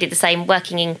 We did the same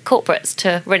working in corporates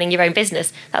to running your own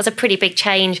business. That was a pretty big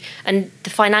change, and the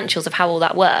financials of how all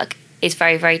that work is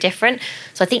very, very different.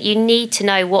 So I think you need to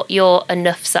know what your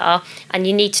enoughs are, and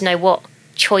you need to know what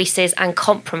choices and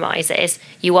compromises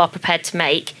you are prepared to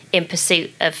make in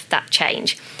pursuit of that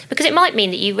change. Because it might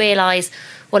mean that you realise,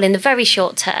 well, in the very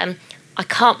short term, I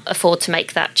can't afford to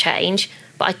make that change,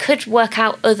 but I could work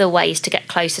out other ways to get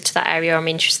closer to that area I'm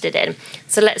interested in.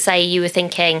 So let's say you were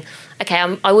thinking, okay,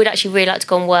 I would actually really like to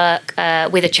go and work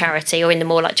with a charity or in the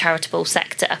more charitable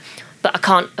sector, but I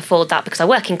can't afford that because I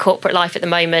work in corporate life at the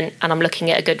moment and I'm looking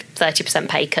at a good 30%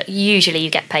 pay cut. Usually you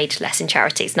get paid less in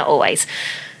charities, not always.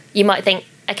 You might think,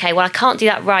 okay, well, I can't do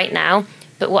that right now,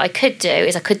 but what I could do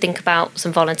is I could think about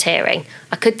some volunteering.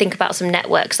 I could think about some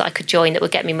networks that I could join that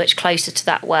would get me much closer to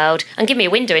that world and give me a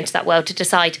window into that world to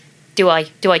decide, do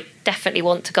I definitely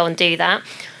want to go and do that?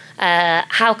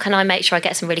 How can I make sure I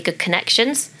get some really good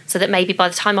connections so that maybe by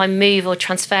the time I move or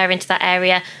transfer into that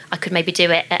area, I could maybe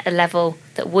do it at a level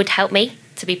that would help me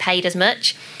to be paid as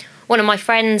much? One of my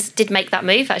friends did make that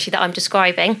move, actually, that I'm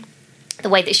describing. The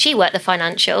way that she worked the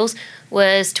financials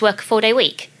was to work a 4-day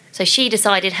week. So she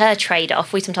decided her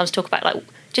trade-off. We sometimes talk about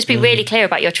just be really clear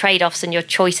about your trade-offs and your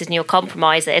choices and your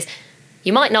compromises.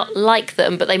 You might not like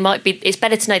them, but they might be. It's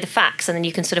better to know the facts, and then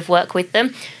you can sort of work with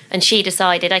them. And she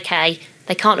decided, okay,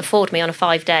 they can't afford me on a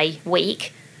 5-day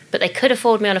week, but they could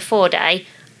afford me on a 4-day.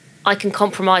 I can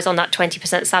compromise on that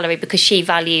 20% salary because she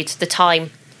valued the time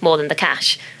more than the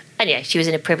cash. And she was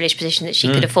in a privileged position that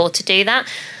she could afford to do that.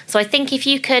 So I think if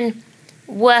you can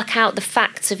work out the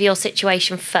facts of your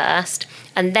situation first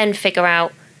and then figure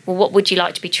out, well, what would you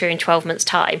like to be true in 12 months'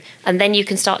 time? And then you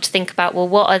can start to think about, well,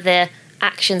 what are the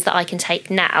actions that I can take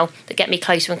now that get me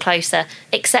closer and closer,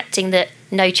 accepting that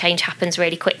no change happens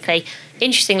really quickly.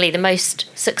 Interestingly, the most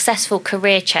successful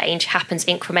career change happens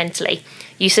incrementally.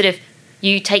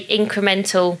 You take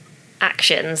incremental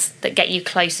actions that get you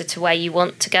closer to where you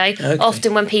want to go. Okay.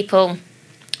 Often when people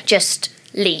just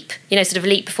leap, sort of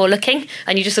leap before looking,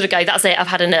 and you just sort of go, that's it, I've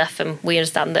had enough. And we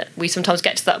understand that we sometimes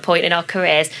get to that point in our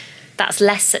careers. That's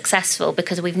less successful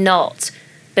because we've not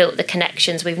built the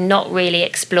connections, we've not really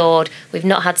explored, we've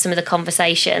not had some of the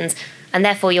conversations, and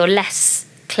therefore you're less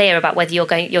clear about whether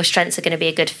your strengths are going to be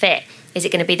a good fit. Is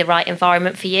it going to be the right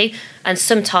environment for you? And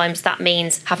sometimes that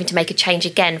means having to make a change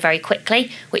again very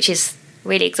quickly, which is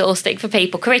really exhausting for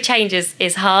people. Career change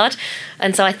is hard.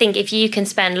 And so I think if you can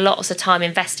spend lots of time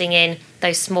investing in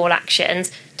those small actions,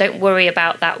 don't worry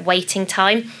about that waiting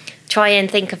time. Try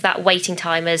and think of that waiting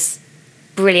time as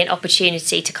brilliant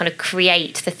opportunity to kind of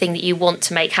create the thing that you want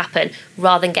to make happen,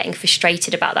 rather than getting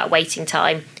frustrated about that waiting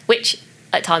time, which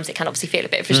at times it can obviously feel a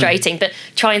bit frustrating, but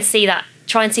try and see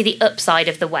the upside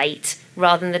of the wait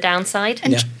rather than the downside.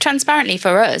 And transparently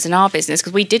for us in our business,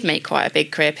 because we did make quite a big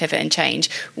career pivot and change,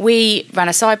 we ran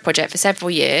a side project for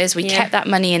several years. We kept that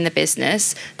money in the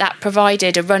business. That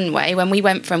provided a runway. When we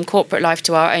went from corporate life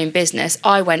to our own business,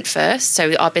 I went first,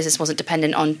 so our business wasn't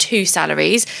dependent on 2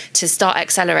 salaries to start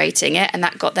accelerating it, and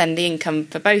that got then the income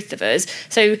for both of us.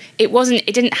 So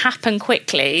it didn't happen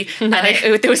quickly, and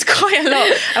there was quite a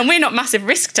lot. And we're not massive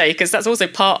risk takers, that's also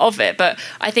part of it, but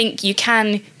I think you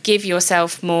can give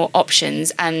yourself more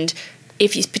options. And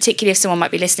particularly if someone might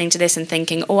be listening to this and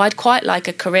thinking, oh, I'd quite like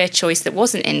a career choice that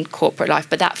wasn't in corporate life,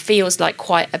 but that feels like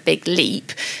quite a big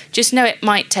leap, just know it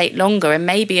might take longer, and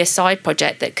maybe a side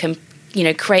project that can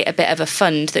create a bit of a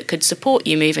fund that could support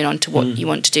you moving on to what you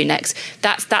want to do next.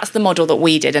 That's the model that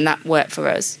we did, and that worked for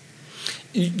us.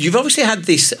 You've obviously had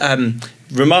this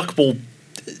remarkable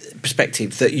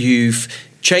perspective that you've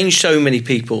changed so many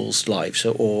people's lives,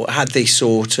 or had this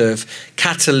sort of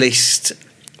catalyst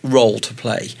role to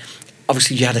play.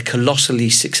 Obviously, you had a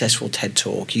colossally successful TED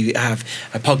Talk. You have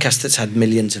a podcast that's had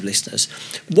millions of listeners.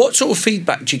 What sort of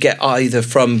feedback do you get either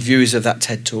from viewers of that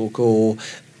TED Talk or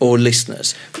or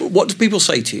listeners, what do people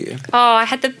say to you? Oh, I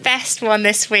had the best one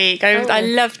this week. I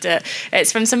loved it.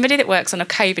 It's from somebody that works on a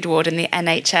COVID ward in the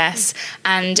NHS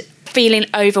and feeling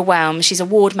overwhelmed. She's a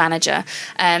ward manager.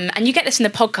 And you get this in the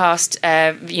podcast,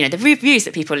 the reviews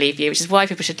that people leave you, which is why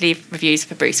people should leave reviews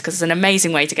for Bruce, because it's an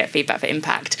amazing way to get feedback for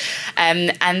impact.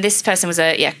 And this person was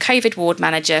a COVID ward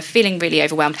manager, feeling really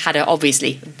overwhelmed, had a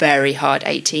obviously very hard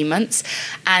 18 months.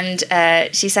 And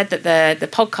she said that the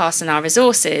podcast and our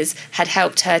resources had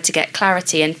helped her to get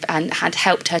clarity and had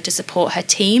helped her to support her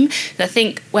team. And I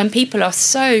think when people are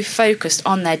so focused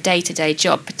on their day-to-day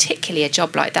job, particularly a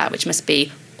job like that, which must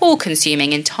be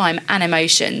all-consuming in time and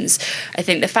emotions, I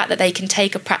think the fact that they can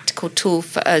take a practical tool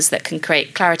for us that can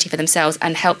create clarity for themselves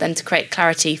and help them to create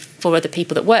clarity for other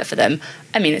people that work for them,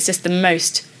 I mean, it's just the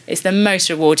most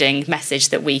rewarding message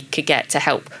that we could get to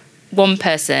help one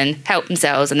person help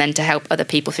themselves and then to help other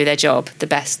people through their job. The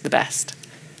best.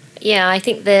 Yeah, I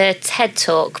think the TED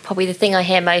Talk, probably the thing I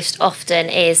hear most often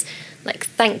is like,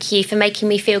 thank you for making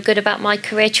me feel good about my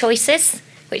career choices,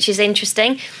 which is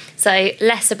interesting. So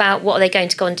less about what are they going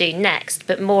to go and do next,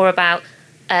 but more about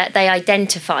they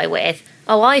identify with,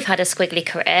 oh, I've had a squiggly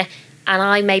career and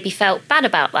I maybe felt bad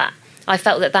about that. I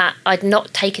felt that I'd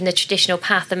not taken the traditional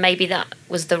path and maybe that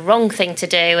was the wrong thing to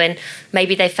do, and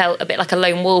maybe they felt a bit like a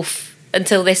lone wolf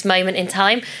until this moment in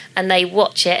time, and they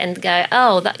watch it and go,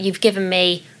 oh, that you've given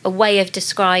me a way of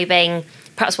describing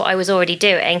perhaps what I was already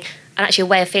doing, and actually a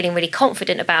way of feeling really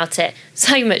confident about it,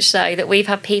 so much so that we've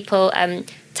had people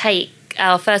take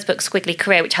our first book, Squiggly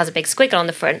Career, which has a big squiggle on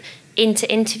the front,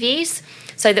 into interviews,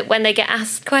 so that when they get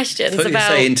asked questions about...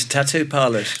 about... say into tattoo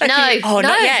parlours. No,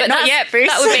 not yet, Bruce.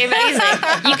 That would be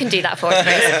amazing. You can do that for us,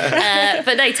 Bruce.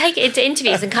 But no, take it into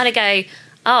interviews and kind of go,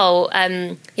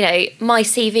 my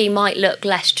CV might look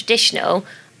less traditional.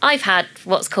 I've had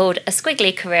what's called a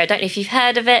squiggly career. I don't know if you've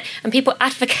heard of it. And people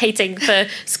advocating for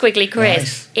squiggly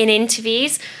careers in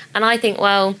interviews. And I think,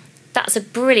 well, that's a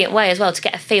brilliant way as well to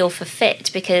get a feel for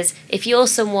fit, because if you're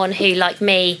someone who, like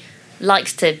me,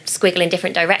 likes to squiggle in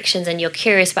different directions and you're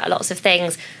curious about lots of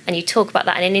things and you talk about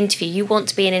that in an interview, you want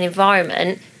to be in an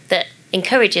environment that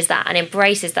encourages that and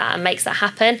embraces that and makes that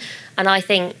happen. And I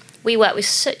think we work with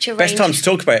such a range... Best time to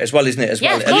talk about it as well, isn't it,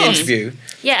 at the interview?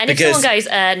 Yeah, and if someone goes,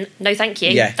 no thank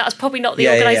you, that's probably not the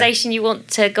organisation you want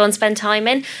to go and spend time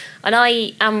in. And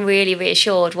I am really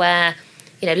reassured where...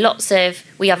 we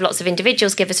have lots of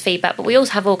individuals give us feedback, but we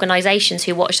also have organisations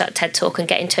who watch that TED Talk and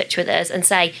get in touch with us and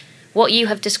say, what you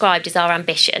have described is our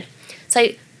ambition. So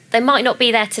they might not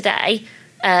be there today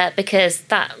because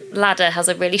that ladder has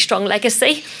a really strong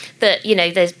legacy that,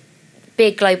 there's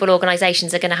big global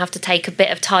organisations are going to have to take a bit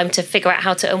of time to figure out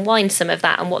how to unwind some of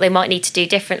that and what they might need to do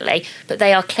differently. But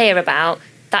they are clear about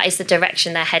that is the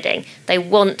direction they're heading. They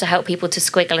want to help people to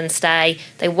squiggle and stay.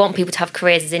 They want people to have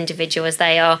careers as individual as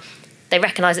they are. They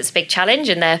recognise it's a big challenge,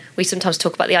 and we sometimes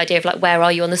talk about the idea of like, where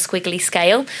are you on the squiggly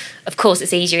scale? Of course,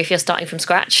 it's easier if you're starting from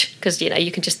scratch because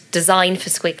you can just design for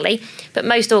squiggly. But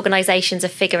most organisations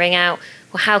are figuring out,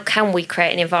 well, how can we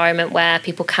create an environment where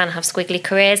people can have squiggly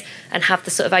careers and have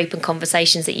the sort of open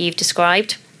conversations that you've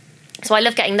described. So I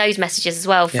love getting those messages as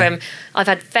well from, I've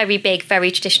had very big,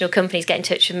 very traditional companies get in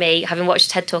touch with me, having watched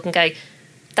TED Talk, and go,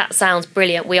 that sounds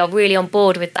brilliant. We are really on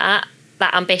board with that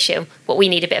ambition. What we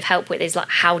need a bit of help with is like,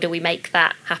 how do we make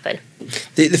that happen?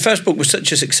 The first book was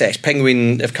such a success.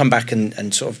 Penguin have come back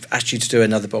and sort of asked you to do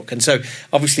another book. And so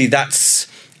obviously that's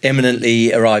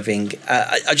imminently arriving.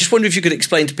 I just wonder if you could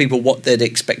explain to people what they'd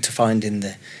expect to find in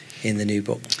the new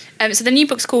book. So the new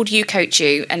book's called You Coach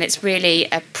You, and it's really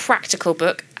a practical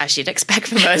book, as you'd expect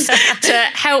from us, to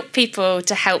help people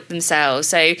to help themselves.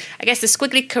 So I guess the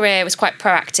Squiggly Career was quite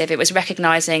proactive. It was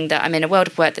recognising that I'm in a world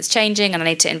of work that's changing and I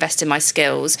need to invest in my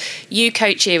skills. You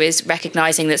Coach You is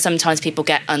recognising that sometimes people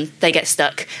get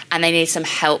stuck and they need some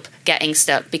help getting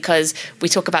stuck, because we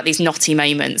talk about these knotty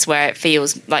moments where it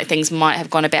feels like things might have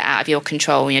gone a bit out of your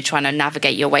control and you're trying to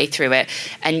navigate your way through it.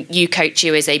 And You Coach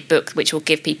You is a book which will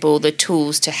give people the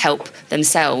tools to help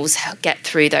themselves get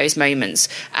through those moments,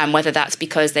 and whether that's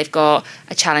because they've got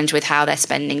a challenge with how they're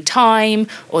spending time,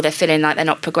 or they're feeling like they're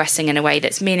not progressing in a way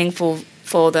that's meaningful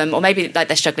for them, or maybe like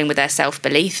they're struggling with their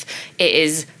self-belief. It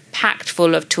is packed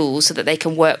full of tools so that they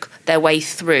can work their way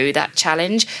through that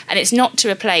challenge. And it's not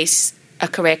to replace a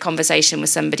career conversation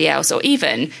with somebody else, or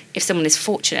even if someone is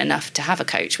fortunate enough to have a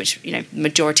coach, which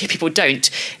majority of people don't,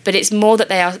 but it's more that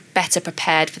they are better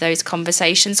prepared for those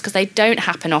conversations, because they don't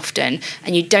happen often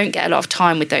and you don't get a lot of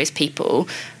time with those people.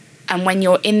 And when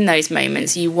you're in those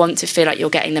moments, you want to feel like you're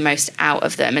getting the most out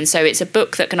of them. And so it's a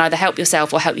book that can either help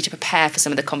yourself or help you to prepare for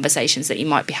some of the conversations that you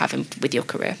might be having with your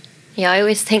career. Yeah, I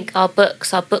always think our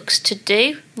books are books to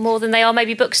do more than they are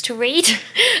maybe books to read.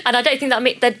 And I don't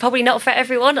think they're probably not for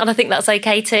everyone, and I think that's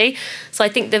okay too. So I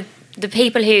think the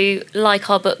people who like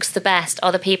our books the best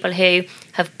are the people who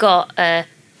have got a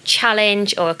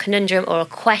challenge or a conundrum or a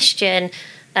question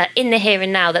in the here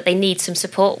and now that they need some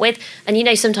support with.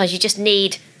 And sometimes you just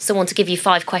need someone to give you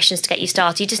 5 questions to get you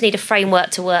started. You just need a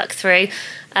framework to work through.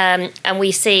 And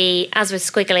we see, as with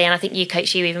Squiggly, and I think you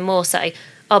coach you even more so,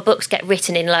 our books get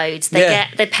written in loads. They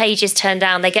get the pages turned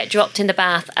down, they get dropped in the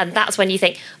bath, and that's when you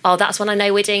think, oh, that's when I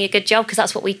know we're doing a good job, because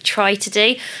that's what we try to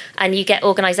do. And you get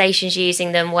organisations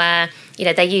using them where,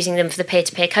 they're using them for the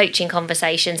peer-to-peer coaching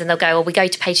conversations, and they'll go, well, we go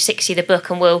to page 60 of the book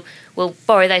and we'll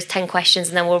borrow those 10 questions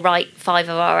and then we'll write 5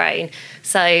 of our own.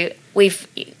 So we've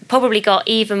probably got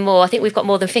even more. I think we've got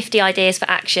more than 50 ideas for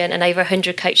action and over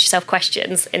 100 coach yourself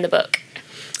questions in the book.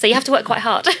 So you have to work quite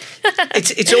hard.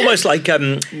 It's almost like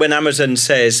when Amazon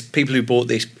says people who bought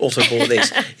this also bought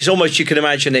this. It's almost, you can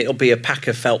imagine it'll be a pack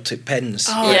of felt tip pens.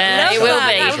 Oh, yeah, it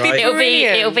will be.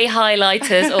 It'll be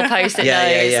highlighters or post-it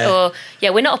notes.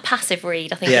 Or we're not a passive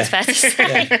read, I think it's fair to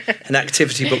say. An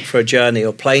activity book for a journey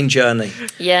or plain journey.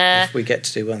 Yeah. If we get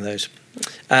to do one of those.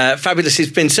 Fabulous.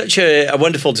 It's been such a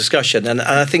wonderful discussion, and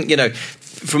I think,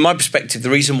 from my perspective, the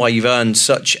reason why you've earned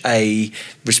such a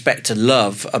respect and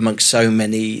love amongst so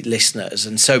many listeners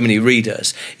and so many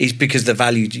readers is because the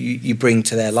value you bring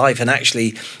to their life. And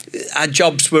actually, our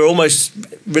jobs, we're almost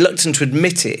reluctant to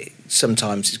admit it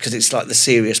sometimes because it's like the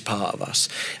serious part of us,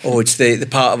 or it's the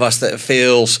part of us that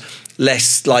feels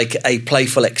less like a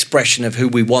playful expression of who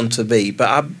we want to be. But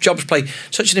our jobs play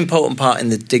such an important part in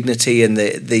the dignity and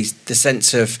the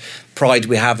sense of pride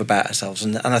we have about ourselves.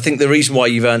 And I think the reason why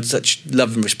you've earned such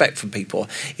love and respect from people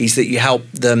is that you help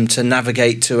them to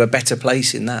navigate to a better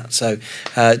place in that. So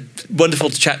wonderful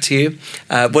to chat to you.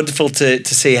 Wonderful to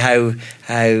see how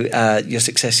your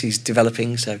success is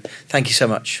developing. So thank you so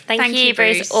much. Thank you,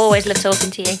 Bruce. Always love talking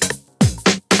to you.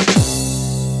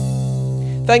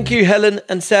 Thank you, Helen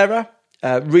and Sarah.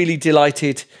 Really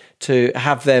delighted to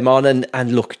have them on,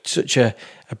 and look, such a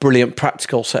brilliant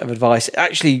practical set of advice.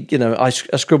 Actually, I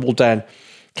scribbled down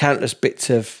countless bits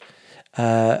of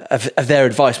their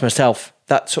advice myself.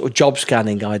 That sort of job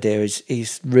scanning idea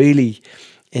is really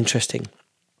interesting.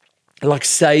 Like I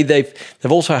say, they've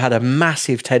also had a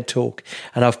massive TED Talk,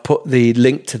 and I've put the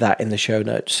link to that in the show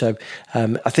notes. So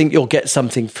I think you'll get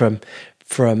something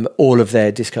from all of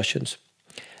their discussions.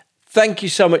 Thank you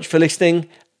so much for listening.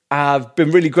 I've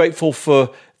been really grateful for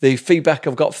the feedback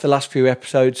I've got for the last few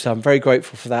episodes. So I'm very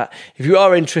grateful for that. If you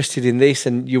are interested in this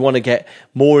and you want to get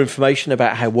more information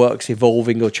about how work's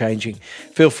evolving or changing,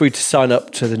 feel free to sign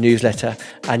up to the newsletter,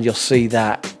 and you'll see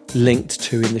that linked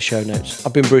to in the show notes.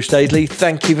 I've been Bruce Daisley.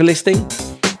 Thank you for listening.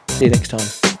 See you next time.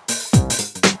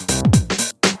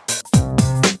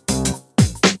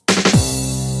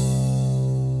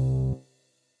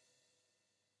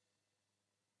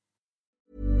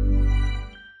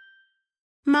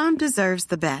 Mom deserves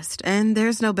the best, and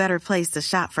there's no better place to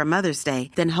shop for Mother's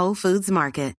Day than Whole Foods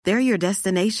Market. They're your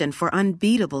destination for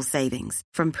unbeatable savings,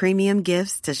 from premium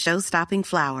gifts to show-stopping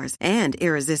flowers and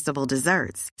irresistible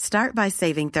desserts. Start by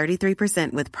saving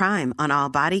 33% with Prime on all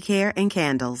body care and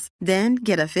candles. Then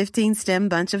get a 15-stem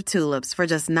bunch of tulips for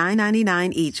just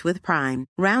 $9.99 each with Prime.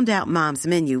 Round out Mom's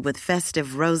menu with festive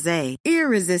rosé,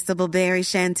 irresistible berry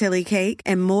chantilly cake,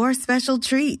 and more special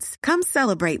treats. Come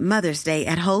celebrate Mother's Day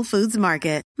at Whole Foods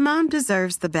Market. Mom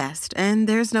deserves the best, and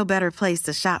there's no better place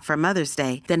to shop for Mother's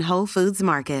Day than Whole Foods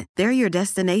Market. They're your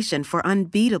destination for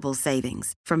unbeatable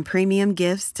savings, from premium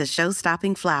gifts to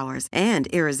show-stopping flowers and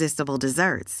irresistible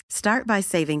desserts. Start by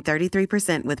saving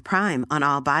 33% with Prime on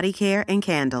all body care and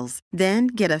candles. Then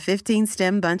get a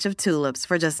 15-stem bunch of tulips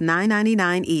for just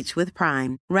 $9.99 each with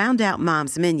Prime. Round out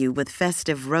Mom's menu with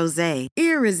festive rosé,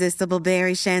 irresistible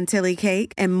berry chantilly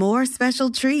cake, and more special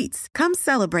treats. Come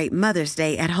celebrate Mother's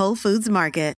Day at Whole Foods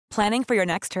Market. Planning for your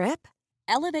next trip?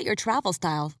 Elevate your travel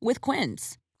style with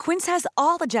Quince. Quince has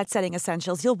all the jet-setting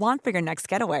essentials you'll want for your next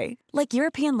getaway, like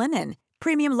European linen,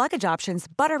 premium luggage options,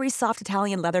 buttery soft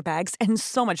Italian leather bags, and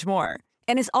so much more.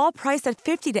 And is all priced at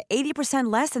 50 to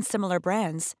 80% less than similar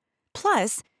brands.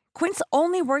 Plus, Quince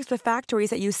only works with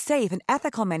factories that use safe and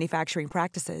ethical manufacturing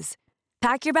practices.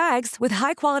 Pack your bags with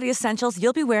high-quality essentials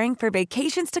you'll be wearing for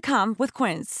vacations to come with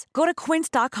Quince. Go to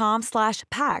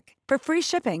quince.com/pack for free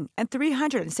shipping and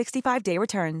 365-day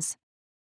returns.